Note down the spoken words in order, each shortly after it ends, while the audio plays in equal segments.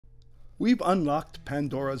we've unlocked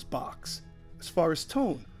Pandora's box as far as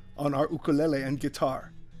tone on our ukulele and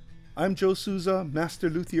guitar. I'm Joe Souza, Master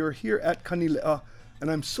Luthier here at Kanile'a,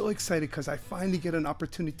 and I'm so excited because I finally get an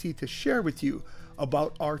opportunity to share with you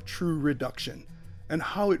about our TRU Reduction and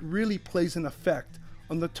how it really plays an effect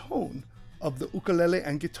on the tone of the ukulele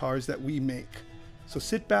and guitars that we make. So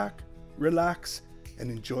sit back, relax,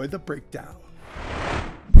 and enjoy the breakdown.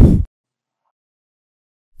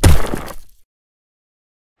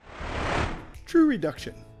 TRU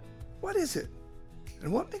Reduction. What is it?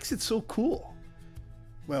 And what makes it so cool?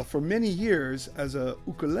 Well, for many years as a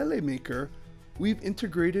ukulele maker, we've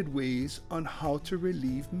integrated ways on how to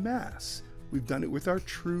relieve mass. We've done it with our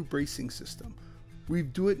TRU bracing system. We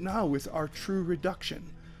do it now with our TRU Reduction,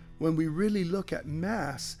 when we really look at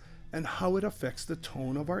mass and how it affects the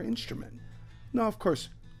tone of our instrument. Now, of course,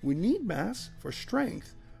 we need mass for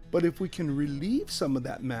strength, but if we can relieve some of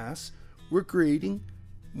that mass, we're creating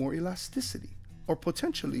more elasticity, or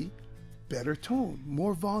potentially better tone,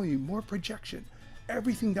 more volume, more projection,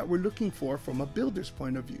 everything that we're looking for from a builder's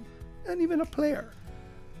point of view, and even a player.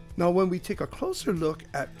 Now, when we take a closer look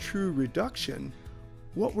at TRU Reduction,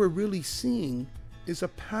 what we're really seeing is a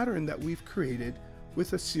pattern that we've created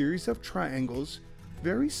with a series of triangles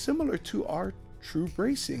very similar to our TRU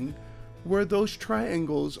bracing, where those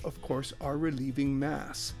triangles, of course, are relieving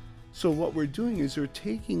mass. So what we're doing is we're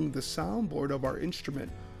taking the soundboard of our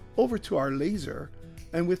instrument over to our laser,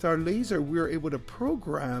 and with our laser we're able to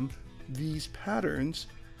program these patterns,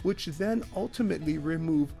 which then ultimately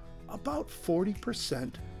remove about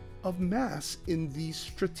 40% of mass in these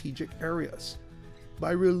strategic areas.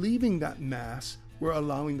 By relieving that mass, we're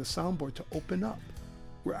allowing the soundboard to open up.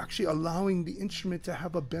 We're actually allowing the instrument to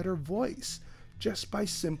have a better voice just by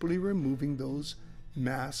simply removing those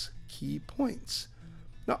mass key points.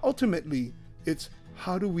 Now, ultimately, it's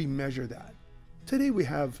how do we measure that? Today we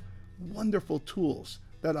have wonderful tools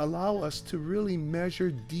that allow us to really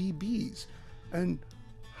measure dBs and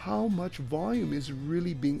how much volume is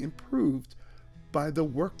really being improved by the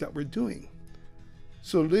work that we're doing.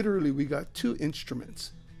 So literally we got two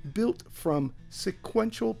instruments built from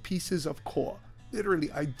sequential pieces of core,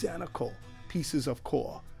 literally identical pieces of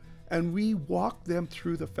core, and we walked them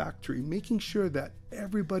through the factory, making sure that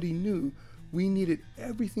everybody knew we needed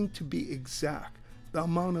everything to be exact, the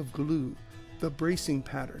amount of glue, the bracing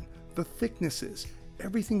pattern, the thicknesses,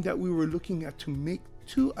 everything that we were looking at to make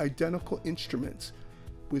two identical instruments,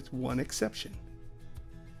 with one exception: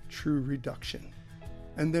 TRU Reduction.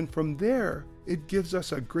 And then from there, it gives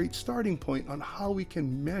us a great starting point on how we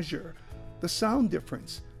can measure the sound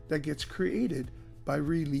difference that gets created by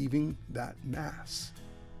relieving that mass.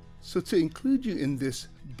 So to include you in this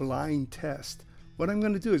blind test, what I'm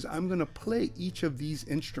going to do is I'm going to play each of these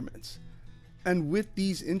instruments. And with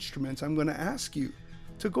these instruments, I'm going to ask you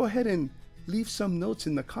to go ahead and leave some notes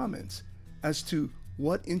in the comments as to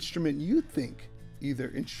what instrument you think,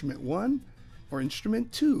 either instrument 1 or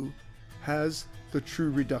instrument 2, has the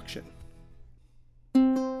TRU Reduction.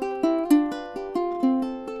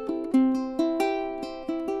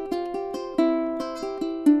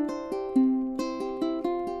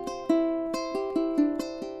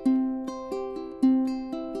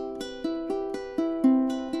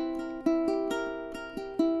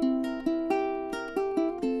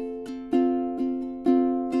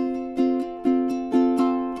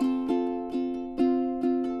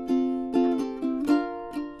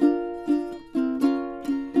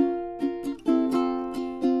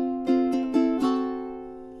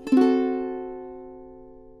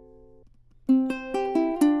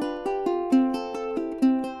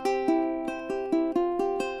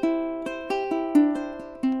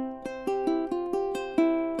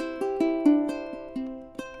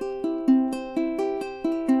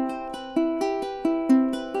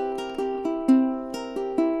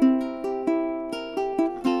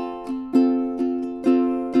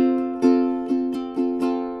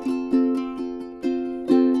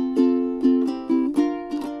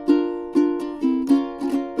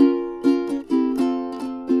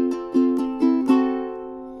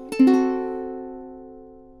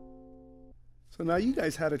 So now you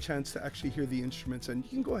guys had a chance to actually hear the instruments, and you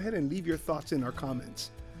can go ahead and leave your thoughts in our comments.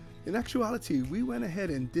 In actuality, we went ahead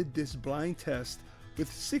and did this blind test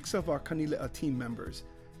with 6 of our Kanile'a team members,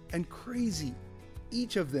 and crazy,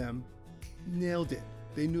 each of them nailed it.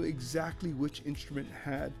 They knew exactly which instrument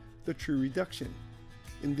had the TRU Reduction.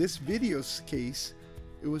 In this video's case,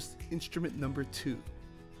 it was instrument number 2,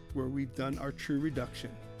 where we've done our TRU Reduction.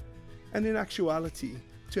 And in actuality,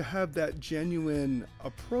 to have that genuine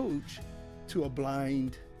approach to a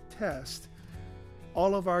blind test,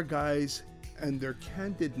 all of our guys and their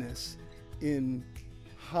candidness in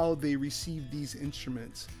how they receive these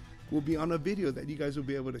instruments will be on a video that you guys will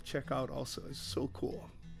be able to check out also. It's so cool.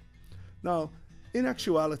 Now, in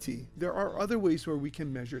actuality, there are other ways where we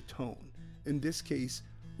can measure tone. In this case,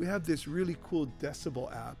 we have this really cool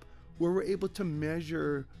decibel app where we're able to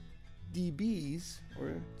measure dBs,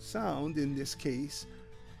 or sound in this case,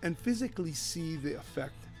 and physically see the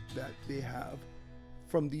effect that they have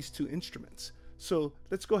from these two instruments. So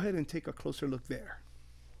let's go ahead and take a closer look there.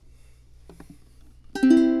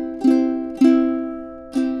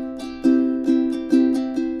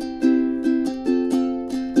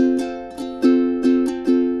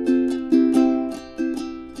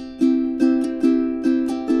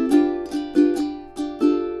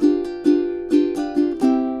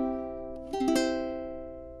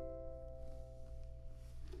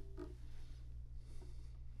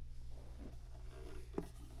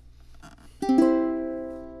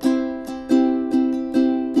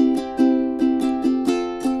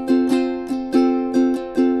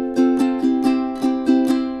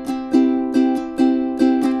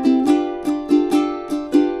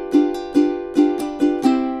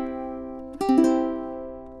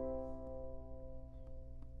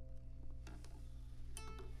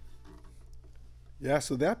 Yeah,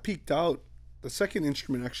 so that peaked out, the second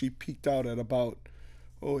instrument actually peaked out at about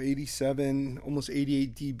 87, almost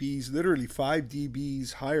 88 dBs, literally 5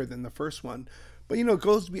 dBs higher than the first one. But you know, it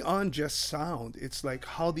goes beyond just sound. It's like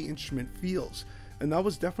how the instrument feels. And that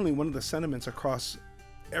was definitely one of the sentiments across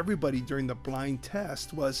everybody during the blind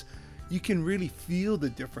test, was you can really feel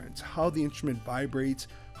the difference, how the instrument vibrates,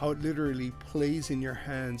 how it literally plays in your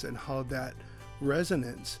hands, and how that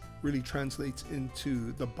resonance really translates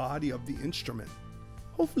into the body of the instrument.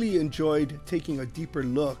 Hopefully you enjoyed taking a deeper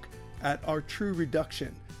look at our TRU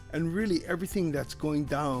Reduction and really everything that's going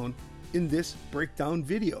down in this breakdown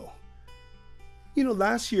video. You know,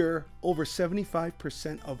 last year, over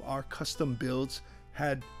 75% of our custom builds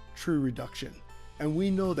had TRU Reduction, and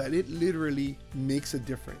we know that it literally makes a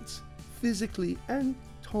difference, physically and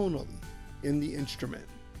tonally, in the instrument.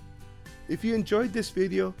 If you enjoyed this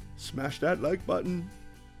video, smash that like button.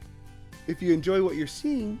 If you enjoy what you're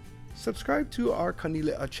seeing, subscribe to our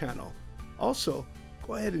ʻUkulele channel. Also,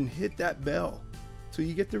 go ahead and hit that bell so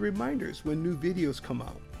you get the reminders when new videos come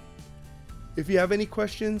out. If you have any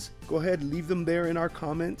questions, go ahead and leave them there in our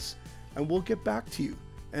comments, and we'll get back to you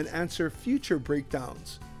and answer future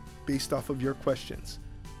breakdowns based off of your questions.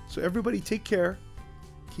 So everybody take care,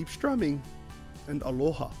 keep strumming, and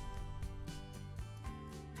aloha.